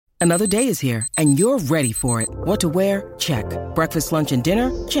Another day is here, and you're ready for it. What to wear? Check. Breakfast, lunch, and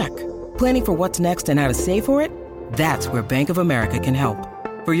dinner? Check. Planning for what's next and how to save for it? That's where Bank of America can help.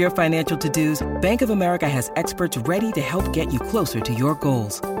 For your financial to-dos, Bank of America has experts ready to help get you closer to your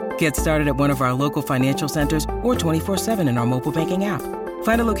goals. Get started at one of our local financial centers or 24/7 in our mobile banking app.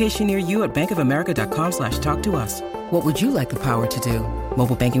 Find a location near you at bankofamerica.com/talktous. What would you like the power to do?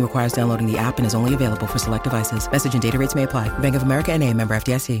 Mobile banking requires downloading the app and is only available for select devices. Message and data rates may apply. Bank of America N.A., member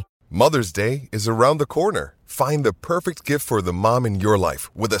FDIC. Mother's Day is around the corner. Find the perfect gift for the mom in your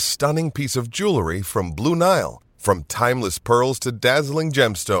life with a stunning piece of jewelry from Blue Nile. From timeless pearls to dazzling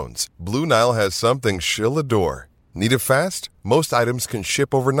gemstones, Blue Nile has something she'll adore. Need it fast? Most items can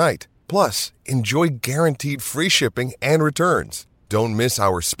ship overnight. Plus, enjoy guaranteed free shipping and returns. Don't miss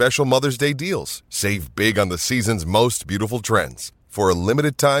our special Mother's Day deals. Save big on the season's most beautiful trends. For a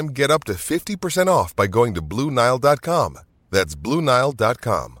limited time, get up to 50% off by going to BlueNile.com. That's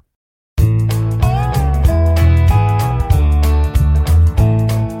BlueNile.com.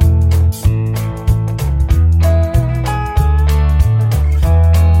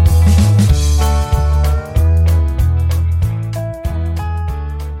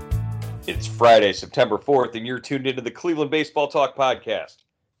 It's Friday, September 4th, and you're tuned into the Cleveland Baseball Talk podcast.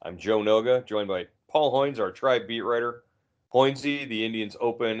 I'm Joe Noga, joined by Paul Hoynes, our Tribe beat writer. Hoynesy, the Indians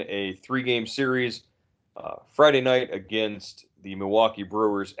open a 3-game series Friday night against the Milwaukee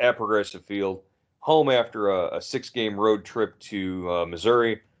Brewers at Progressive Field, home after a 6-game road trip to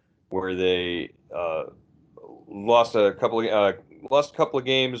Missouri, where they lost a couple of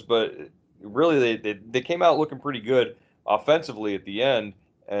games, but really they came out looking pretty good offensively at the end.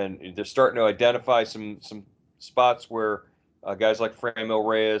 And they're starting to identify some spots where guys like Franmil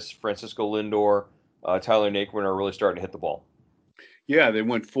Reyes, Francisco Lindor, Tyler Naquin are really starting to hit the ball. Yeah, they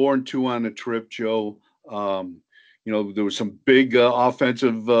went 4-2 on the trip, Joe. There was some big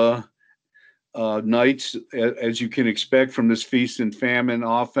offensive nights, as you can expect from this feast and famine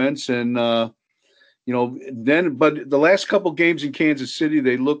offense. And, but the last couple games in Kansas City,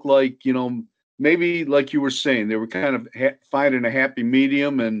 they looked like, maybe like you were saying, they were kind of finding a happy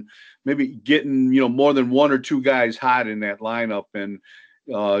medium and maybe getting, more than one or two guys hot in that lineup and,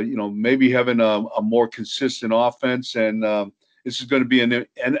 maybe having a more consistent offense. And this is going to be an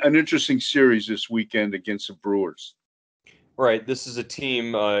interesting series this weekend against the Brewers. Right. This is a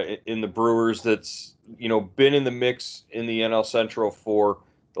team in the Brewers that's, been in the mix in the NL Central for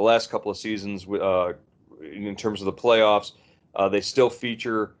the last couple of seasons in terms of the playoffs. They still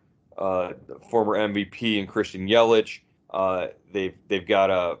feature former MVP in Christian Yelich. They've got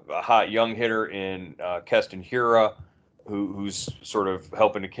a hot young hitter in Keston Hiura, who's sort of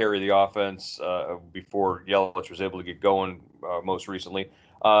helping to carry the offense before Yelich was able to get going most recently.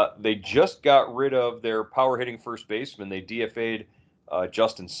 They just got rid of their power hitting first baseman. They DFA'd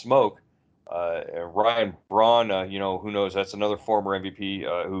Justin Smoak. Ryan Braun, who knows? That's another former MVP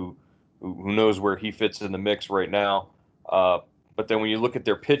who knows where he fits in the mix right now. But then when you look at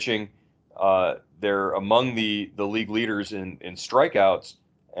their pitching, they're among the league leaders in strikeouts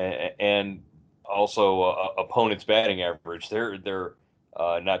and also opponents' batting average. They're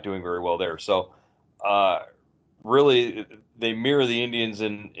not doing very well there. So really, they mirror the Indians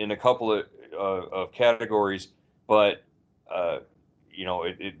in a couple of categories, but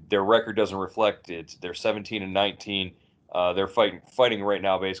their record doesn't reflect it. They're 17-19. They're fighting right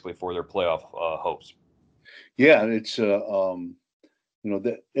now basically for their playoff hopes. Yeah, it's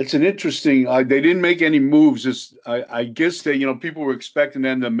it's an interesting. They didn't make any moves. I guess they, people were expecting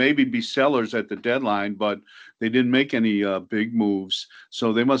them to maybe be sellers at the deadline, but they didn't make any big moves.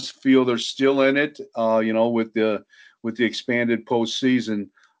 So they must feel they're still in it. With the expanded postseason.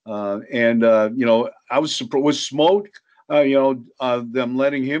 I was surprised with Smoke. Them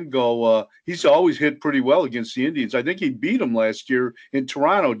letting him go. He's always hit pretty well against the Indians. I think he beat them last year in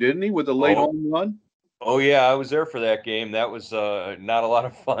Toronto, didn't he, with a late home run? Oh yeah, I was there for that game. That was not a lot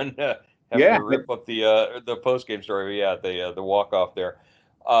of fun. Having to rip up the post game story. Yeah, the walk off there.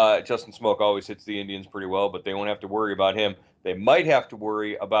 Justin Smoak always hits the Indians pretty well, but they won't have to worry about him. They might have to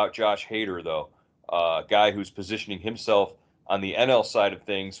worry about Josh Hader though, a guy who's positioning himself on the NL side of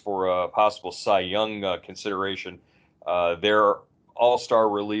things for a possible Cy Young consideration. Their all-star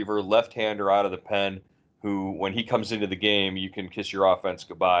reliever, left-hander out of the pen, who when he comes into the game, you can kiss your offense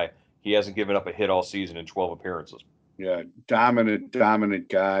goodbye. He hasn't given up a hit all season in 12 appearances. Yeah, dominant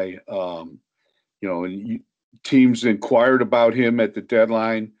guy. And teams inquired about him at the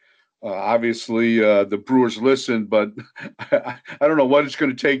deadline. Obviously, the Brewers listen, but I don't know what it's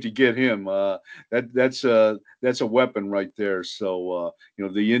going to take to get him. That's a weapon right there. So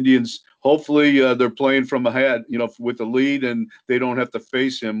the Indians, hopefully they're playing from ahead, with the lead, and they don't have to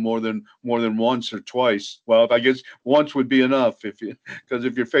face him more than once or twice. Well, I guess once would be enough because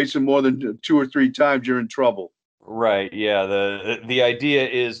if you're facing more than 2 or 3 times, you're in trouble. Right. Yeah. The idea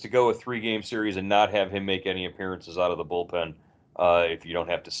is to go a 3-game series and not have him make any appearances out of the bullpen if you don't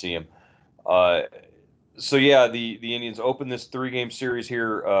have to see him. Uh, so yeah, the Indians open this 3-game series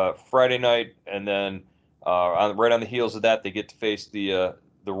here Friday night, and then right on the heels of that, they get to face the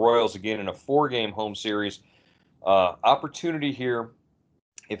Royals again in a 4-game home series. Opportunity here,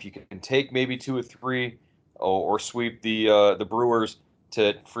 if you can take maybe 2 or 3, or sweep the Brewers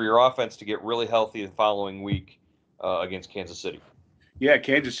for your offense to get really healthy the following week against Kansas City. Yeah,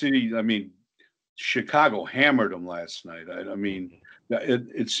 Kansas City. I mean, Chicago hammered them last night. I mean,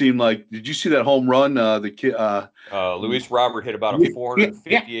 it seemed like. Did you see that home run? The kid, Luis Robert hit about a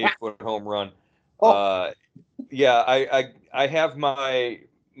 458-foot home run. Yeah, I have my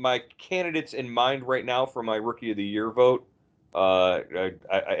candidates in mind right now for my Rookie of the Year vote. I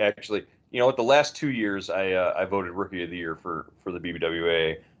actually, the last 2 years I voted Rookie of the Year for the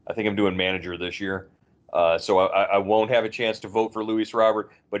BBWA. I think I'm doing manager this year. So I won't have a chance to vote for Luis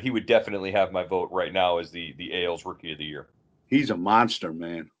Robert, but he would definitely have my vote right now as the AL's Rookie of the Year. He's a monster,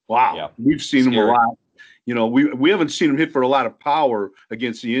 man. Wow. Yeah. We've seen him a lot. We haven't seen him hit for a lot of power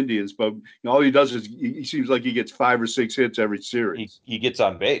against the Indians, but all he does is he seems like he gets 5 or 6 hits every series. He gets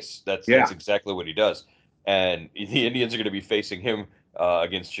on base. That's exactly what he does. And the Indians are going to be facing him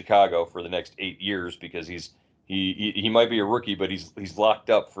against Chicago for the next 8 years because he might be a rookie, but he's locked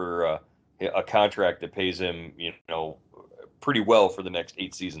up for a contract that pays him pretty well for the next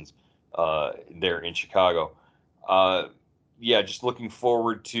 8 seasons there in Chicago. Yeah, just looking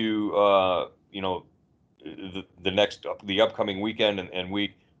forward to the upcoming weekend and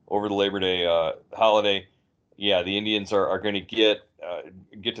week over the Labor Day holiday. Yeah, the Indians are going to get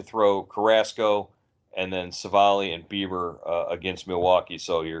to throw Carrasco and then Savali and Bieber against Milwaukee.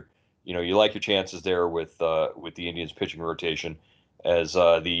 So you like your chances there with the Indians pitching rotation, as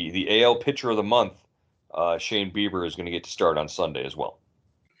the AL pitcher of the month, Shane Bieber, is going to get to start on Sunday as well.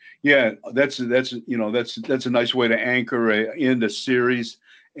 Yeah, that's a nice way to anchor in the series.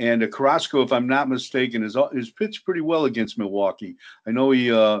 And Carrasco, if I'm not mistaken, is pitched pretty well against Milwaukee. I know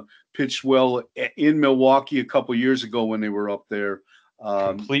he pitched well in Milwaukee a couple years ago when they were up there.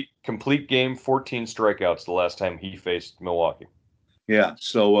 Complete game, 14 strikeouts the last time he faced Milwaukee. Yeah,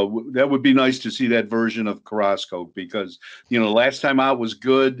 so that would be nice to see that version of Carrasco because last time out was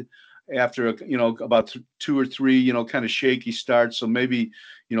good after about 2 or 3 kind of shaky starts. So maybe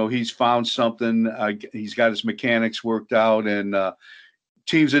he's found something. He's got his mechanics worked out, and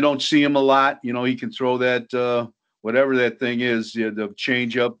teams that don't see him a lot, he can throw that whatever that thing is, the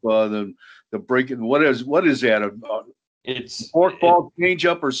change up, the break. What is that? It's forkball change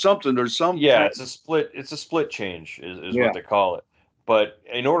up or something or some. Yeah, it's a split change is what they call it. But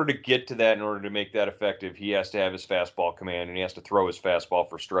in order to get to that, in order to make that effective, he has to have his fastball command, and he has to throw his fastball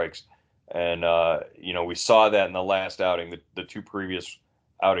for strikes. And we saw that in the last outing. The 2 previous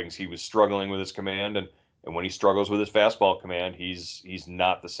outings, he was struggling with his command, and when he struggles with his fastball command, he's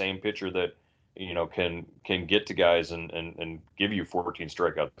not the same pitcher that can get to guys and give you 14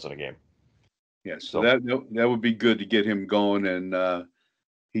 strikeouts in a game. Yeah, so that would be good to get him going, and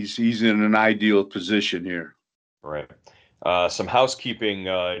he's in an ideal position here. Right. Some housekeeping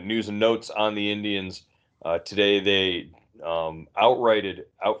news and notes on the Indians. Today they outrighted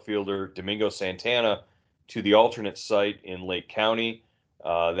outfielder Domingo Santana to the alternate site in Lake County.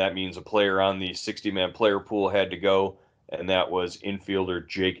 That means a player on the 60-man player pool had to go, and that was infielder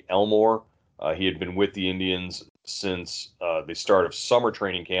Jake Elmore. He had been with the Indians since the start of summer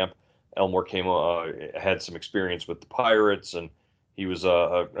training camp. Elmore had some experience with the Pirates, and he was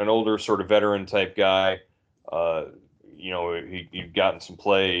an older sort of veteran type guy. He'd gotten some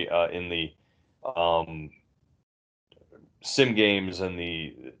play in the sim games and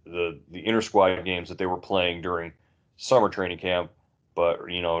the inter squad games that they were playing during summer training camp, but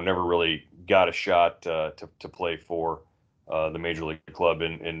never really got a shot to play for the major league club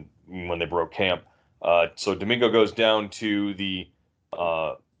in when they broke camp. So Domingo goes down to the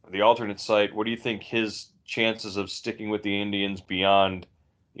alternate site. What do you think his chances of sticking with the Indians beyond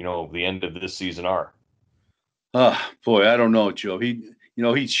the end of this season are? Boy, I don't know, Joe.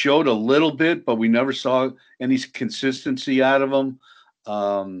 He showed a little bit, but we never saw any consistency out of him.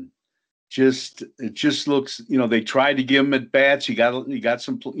 it just looks, they tried to give him at bats. He got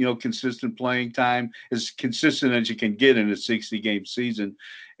some, consistent playing time, as consistent as you can get in a 60-game season.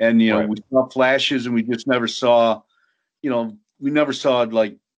 And, Right. we saw flashes, and we just never saw,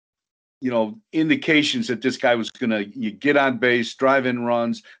 like, indications that this guy was going to get on base, drive in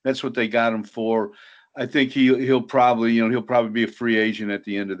runs. That's what they got him for. I think he'll probably be a free agent at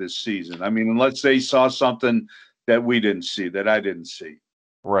the end of this season. I mean, unless they saw something that we didn't see, that I didn't see.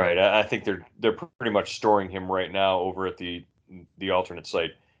 Right. I think they're pretty much storing him right now over at the alternate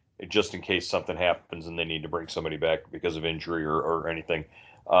site, just in case something happens and they need to bring somebody back because of injury or anything.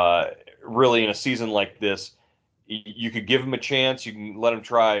 Really, in a season like this, you could give him a chance, you can let him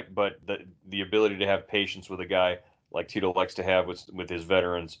try, but the ability to have patience with a guy like Tito likes to have with his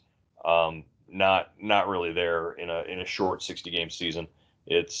veterans, not really there in a short 60-game season.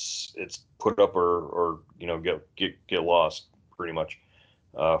 It's put up or get lost pretty much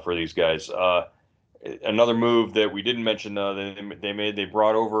for these guys. Another move that we didn't mention they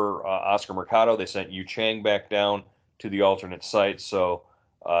brought over Oscar Mercado. They sent Yu Chang back down to the alternate site. So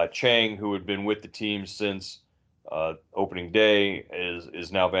Chang, who had been with the team since opening day,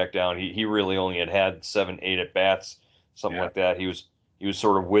 is now back down. He really only had 7-8 at bats, something like that. He was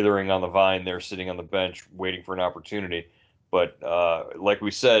sort of withering on the vine there, sitting on the bench, waiting for an opportunity. But like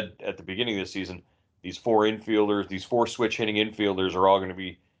we said at the beginning of the season, these four switch hitting infielders are all going to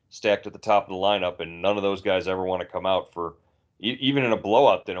be stacked at the top of the lineup, and none of those guys ever want to come out for, even in a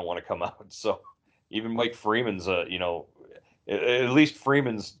blowout, they don't want to come out. So even Mike Freeman's, at least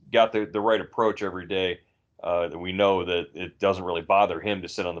Freeman's got the right approach every day. We know that it doesn't really bother him to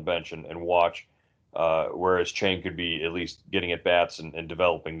sit on the bench and watch, whereas Chang could be at least getting at bats and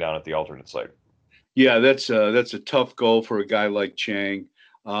developing down at the alternate site. Yeah, that's a tough goal for a guy like Chang.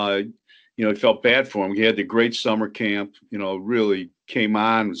 It felt bad for him. He had the great summer camp, really came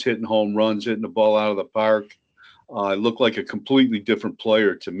on, was hitting home runs, hitting the ball out of the park. Looked like a completely different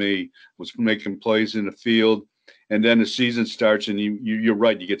player to me, was making plays in the field. And then the season starts, and you're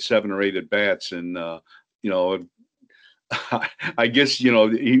right, you get 7 or 8 at bats. And, I guess,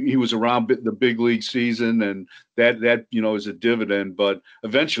 he was around the big league season, and that is a dividend, but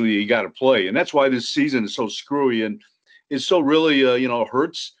eventually he got to play. And that's why this season is so screwy, and it's so really,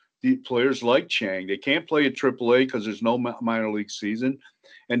 hurts the players like Chang. They can't play at AAA because there's no minor league season.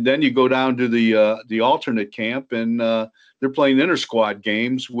 And then you go down to the alternate camp, and they're playing inter-squad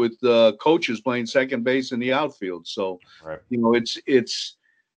games with coaches playing second base in the outfield. So, right.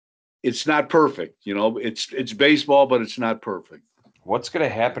 It's not perfect. It's baseball, but it's not perfect. What's going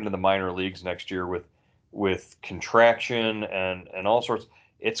to happen to the minor leagues next year with contraction and all sorts?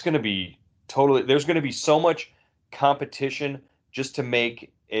 It's going to be there's going to be so much competition just to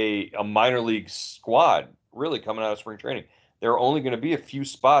make a minor league squad really coming out of spring training. There are only going to be a few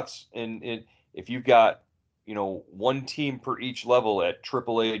spots in if you've got, one team per each level at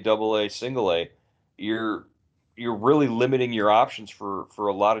AAA, AA, single A, you're really limiting your options for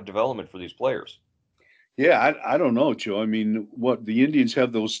a lot of development for these players. Yeah, I don't know, Joe. I mean, what the Indians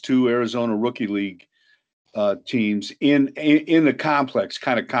have those 2 Arizona Rookie League teams in the complex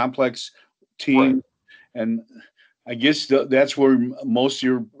team, right. And I guess that's where most of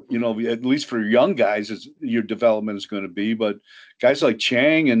your, at least for young guys, your development is going to be. But guys like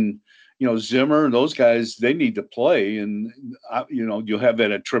Chang and Zimmer, those guys, they need to play, and you'll have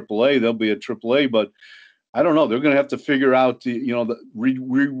that at AAA. They'll be at AAA, but I don't know. They're going to have to figure out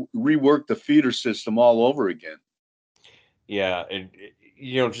rework the feeder system all over again. Yeah, and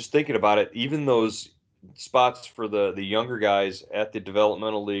just thinking about it, even those spots for the younger guys at the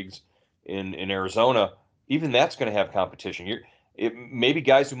developmental leagues in Arizona, even that's going to have competition. Maybe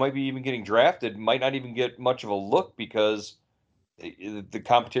guys who might be even getting drafted might not even get much of a look because the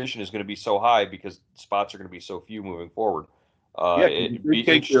competition is going to be so high because spots are going to be so few moving forward. It'd be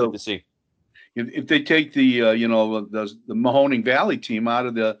interesting to see. If they take the Mahoning Valley team out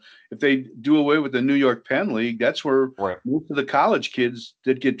of if they do away with the New York Penn League, that's where right. most of the college kids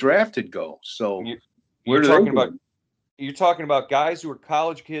that get drafted go. So you're talking about guys who are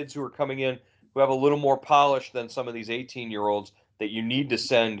college kids who are coming in who have a little more polish than some of these 18-year-olds that you need to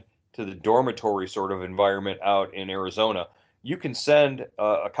send to the dormitory sort of environment out in Arizona. You can send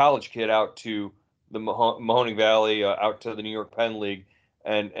a college kid out to the Mahoning Valley, out to the New York Penn League,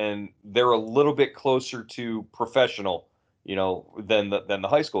 and they're a little bit closer to professional, than the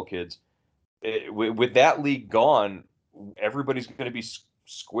high school kids. With that league gone, everybody's going to be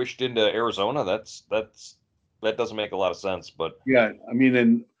squished into Arizona. That doesn't make a lot of sense. But yeah, I mean,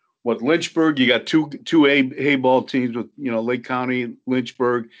 and Lynchburg. You got two hay ball teams with Lake County,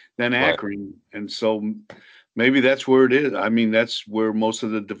 Lynchburg, then Akron, right. And so maybe that's where it is. I mean, that's where most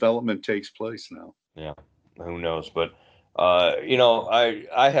of the development takes place now. Yeah, who knows? But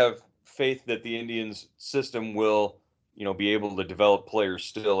I have faith that the Indians system will be able to develop players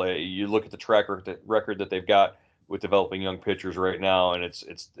still. You look at the track record that they've got with developing young pitchers right now, and it's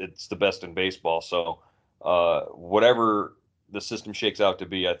the best in baseball. So whatever the system shakes out to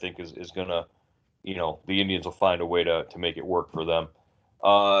be, I think is gonna, the Indians will find a way to make it work for them.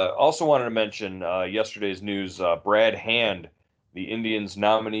 Also wanted to mention yesterday's news. Brad Hand, the Indians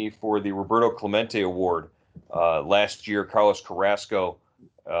nominee for the Roberto Clemente Award. Last year, Carlos Carrasco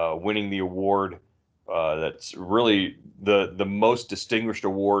winning the award. That's really the most distinguished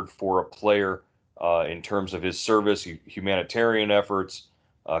award for a player in terms of his service, humanitarian efforts,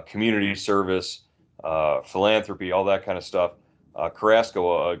 community service, philanthropy, all that kind of stuff.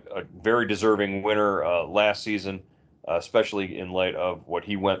 Carrasco, a very deserving winner last season, especially in light of what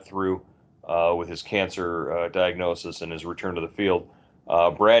he went through with his cancer diagnosis and his return to the field.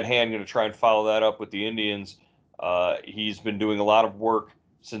 Brad Hand going to try and follow that up with the Indians. He's been doing a lot of work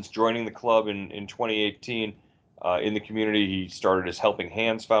since joining the club in 2018 in the community. He started his Helping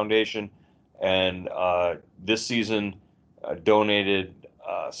Hands Foundation, and this season donated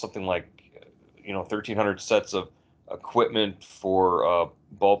something like 1,300 sets of equipment for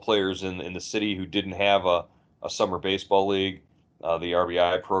ball players in the city who didn't have a summer baseball league, the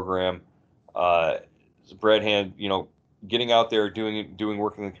RBI program. Brad Hand, getting out there, doing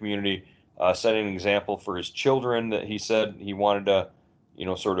work in the community, setting an example for his children that he said he wanted to,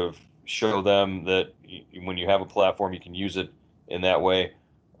 sort of show them that when you have a platform, you can use it in that way.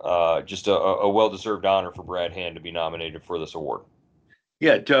 Just a well-deserved honor for Brad Hand to be nominated for this award.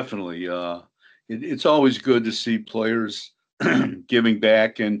 Yeah, definitely. It's always good to see players giving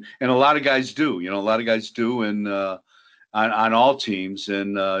back, and a lot of guys do. A lot of guys do, and on all teams,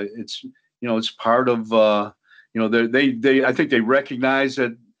 and it's part of. They I think they recognize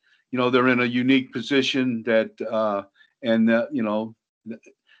that they're in a unique position that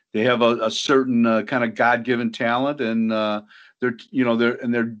they have a certain kind of God-given talent, and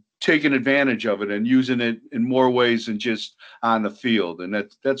they're taking advantage of it and using it in more ways than just on the field, and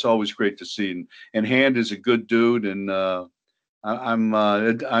that's always great to see. And Hand is a good dude, and I'm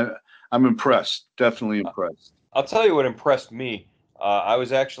impressed, definitely impressed. I'll tell you what impressed me. I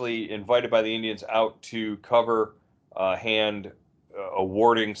was actually invited by the Indians out to cover Hand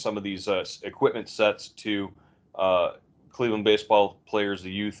awarding some of these equipment sets to Cleveland baseball players, the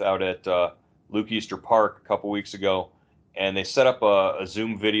youth out at Luke Easter Park a couple weeks ago. And they set up a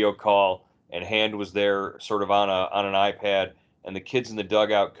Zoom video call, and Hand was there sort of on an iPad, and the kids in the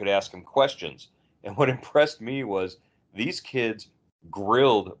dugout could ask him questions. And what impressed me was these kids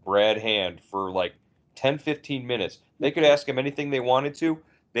grilled Brad Hand for like 10, 15 minutes. They could ask him anything they wanted to.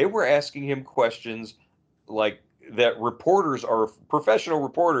 They were asking him questions like that professional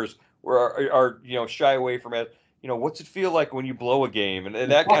reporters are shy away from it. What's it feel like when you blow a game and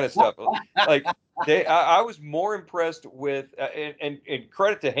that kind of stuff. Like I was more impressed with and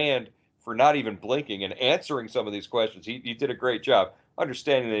credit to Hand for not even blinking and answering some of these questions. He did a great job,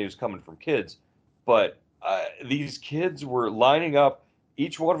 understanding that he was coming from kids, but these kids were lining up.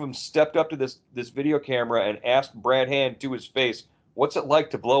 Each one of them stepped up to this video camera and asked Brad Hand to his face, "What's it like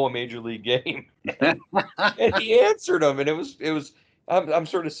to blow a major league game?" And he answered them, and it was. I'm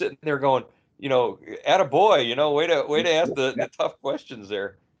sort of sitting there going, attaboy, way to ask the tough questions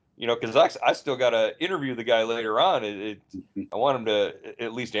there, because I still got to interview the guy later on. I want him to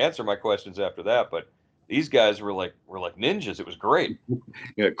at least answer my questions after that, but these guys were like ninjas. It was great.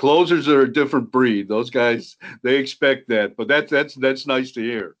 Yeah, closers are a different breed. Those guys, they expect that, but that's nice to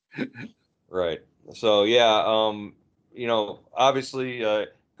hear. Right. So yeah, obviously,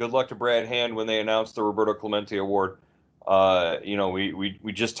 good luck to Brad Hand when they announced the Roberto Clemente Award.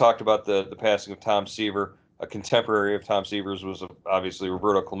 We just talked about the passing of Tom Seaver. A contemporary of Tom Seaver's was obviously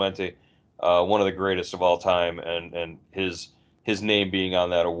Roberto Clemente, one of the greatest of all time, and his name being on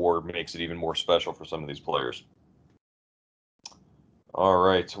that award makes it even more special for some of these players. All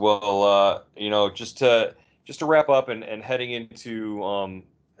right. Well, just to wrap up and heading into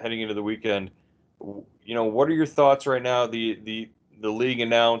the weekend, what are your thoughts right now? The league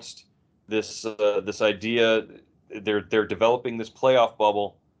announced this idea. They're developing this playoff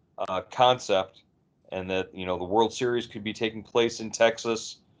bubble concept, and that the World Series could be taking place in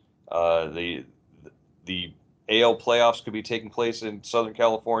Texas. The AL playoffs could be taking place in Southern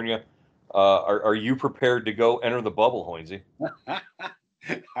California. Are you prepared to go enter the bubble, Hoynesy?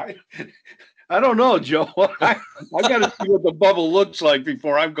 I don't know, Joe. I got to see what the bubble looks like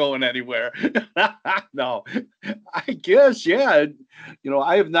before I'm going anywhere. No, I guess, yeah.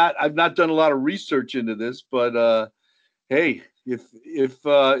 I've not done a lot of research into this, but hey, if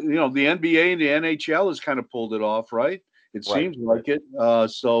the NBA and the NHL has kind of pulled it off, right? It seems like it.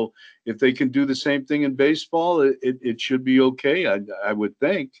 So if they can do the same thing in baseball, it should be okay. I would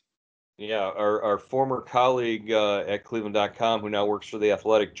think. Yeah, our former colleague at Cleveland.com, who now works for The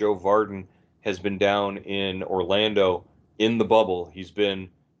Athletic, Joe Varden, has been down in Orlando in the bubble. He's been,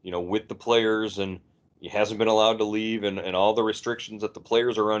 with the players, and he hasn't been allowed to leave, and all the restrictions that the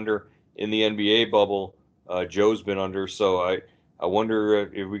players are under in the NBA bubble, Joe's been under. So I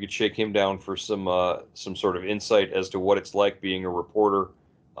wonder if we could shake him down for some sort of insight as to what it's like being a reporter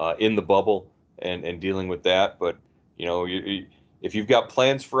in the bubble and dealing with that. But if you've got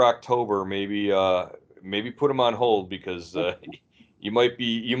plans for October, maybe put them on hold, because you might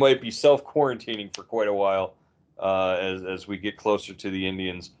be self-quarantining for quite a while as we get closer to the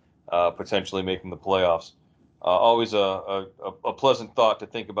Indians potentially making the playoffs. Always a pleasant thought to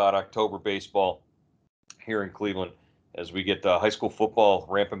think about October baseball here in Cleveland as we get high school football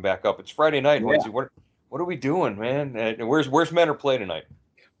ramping back up. It's Friday night. Yeah. What are we doing, man? And where's Mentor play tonight?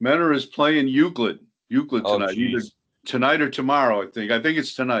 Mentor is playing Euclid tonight. Oh, either tonight or tomorrow. I think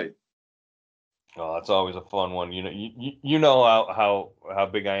it's tonight. Oh, that's always a fun one. You know how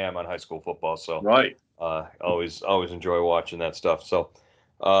big I am on high school football, so right. Always enjoy watching that stuff. So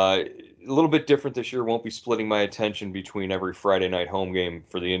a little bit different this year. Won't be splitting my attention between every Friday night home game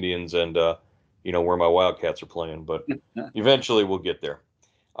for the Indians and where my Wildcats are playing, but eventually we'll get there.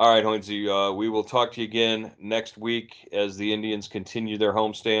 All right, Hoynesy, we will talk to you again next week as the Indians continue their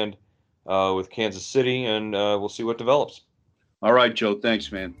homestand with Kansas City, and we'll see what develops. All right, Joe.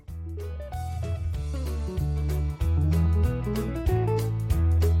 Thanks, man.